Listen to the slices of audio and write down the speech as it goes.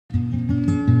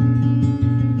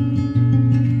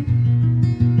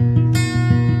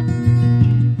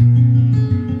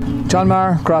John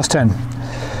Maher, Grass 10.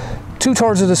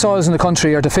 2/3 of the soils in the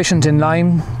country are deficient in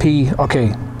lime, P or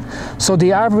K. So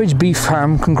the average beef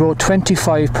farm can grow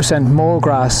 25% more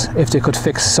grass if they could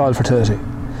fix soil fertility.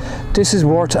 This is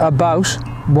worth about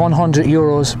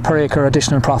 €100 per acre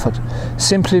additional profit,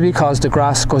 simply because the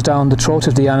grass goes down the throat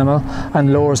of the animal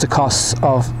and lowers the costs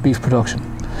of beef production.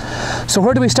 So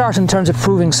where do we start in terms of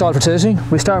proving soil fertility?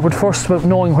 We start with first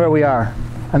knowing where we are.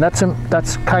 And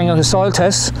that's carrying out a soil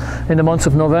test in the months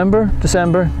of November,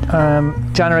 December,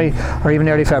 January, or even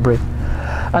early February.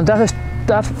 And at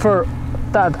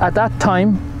that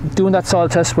time, doing that soil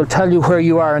test will tell you where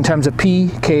you are in terms of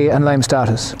P, K, and lime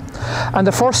status. And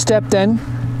the first step then,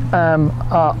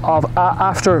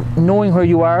 after knowing where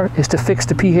you are, is to fix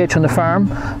the pH on the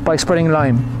farm by spreading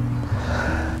lime.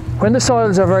 When the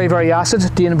soils are very, very acid,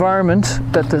 the environment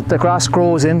that the grass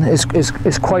grows in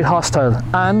is quite hostile.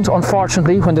 And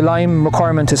unfortunately, when the lime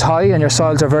requirement is high and your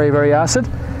soils are very, very acid,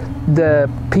 the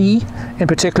P in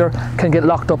particular can get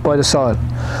locked up by the soil.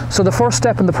 So the first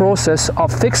step in the process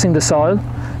of fixing the soil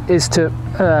is to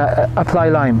apply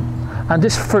lime. And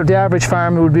this, for the average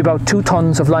farmer, would be about 2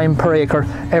 tons of lime per acre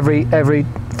every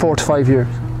 4 to 5 years.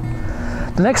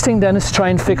 The next thing then is to try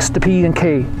and fix the P and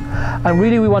K. And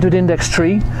really we want it index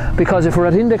 3, because if we're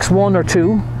at index 1 or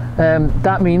 2,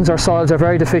 that means our soils are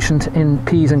very deficient in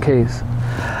P's and K's.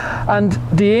 And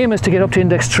the aim is to get up to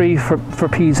index 3 for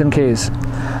P's and K's.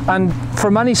 And for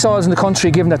many soils in the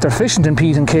country, given that they're deficient in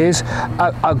P's and K's,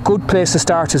 a good place to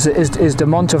start is the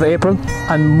month of April,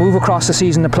 and move across the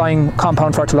season applying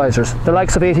compound fertilisers. The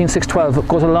likes of 18-6-12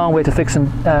 goes a long way to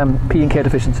fixing P and K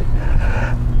deficiency.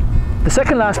 The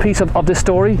second last piece of this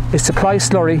story is to apply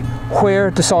slurry where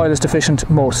the soil is deficient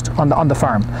most on the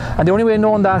farm. And the only way of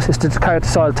knowing that is to carry out the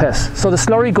soil test. So the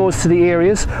slurry goes to the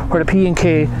areas where the P and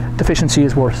K deficiency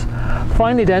is worse.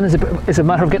 Finally then is a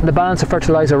matter of getting the balance of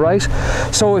fertiliser right.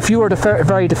 So if you are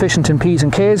very deficient in P's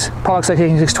and K's, products like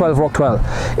 18-6-12 work well.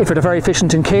 If you're very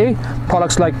deficient in K,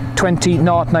 products like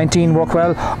 20-0-19 work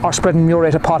well, or spreading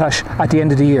muriate of potash at the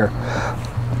end of the year.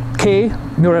 K,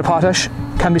 muriate of potash,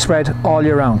 can be spread all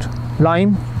year round.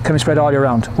 Lime can be spread all year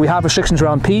round. We have restrictions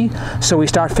around P, so we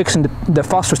start fixing the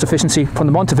phosphorus deficiency from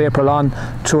the month of April on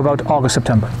to about August,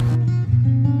 September.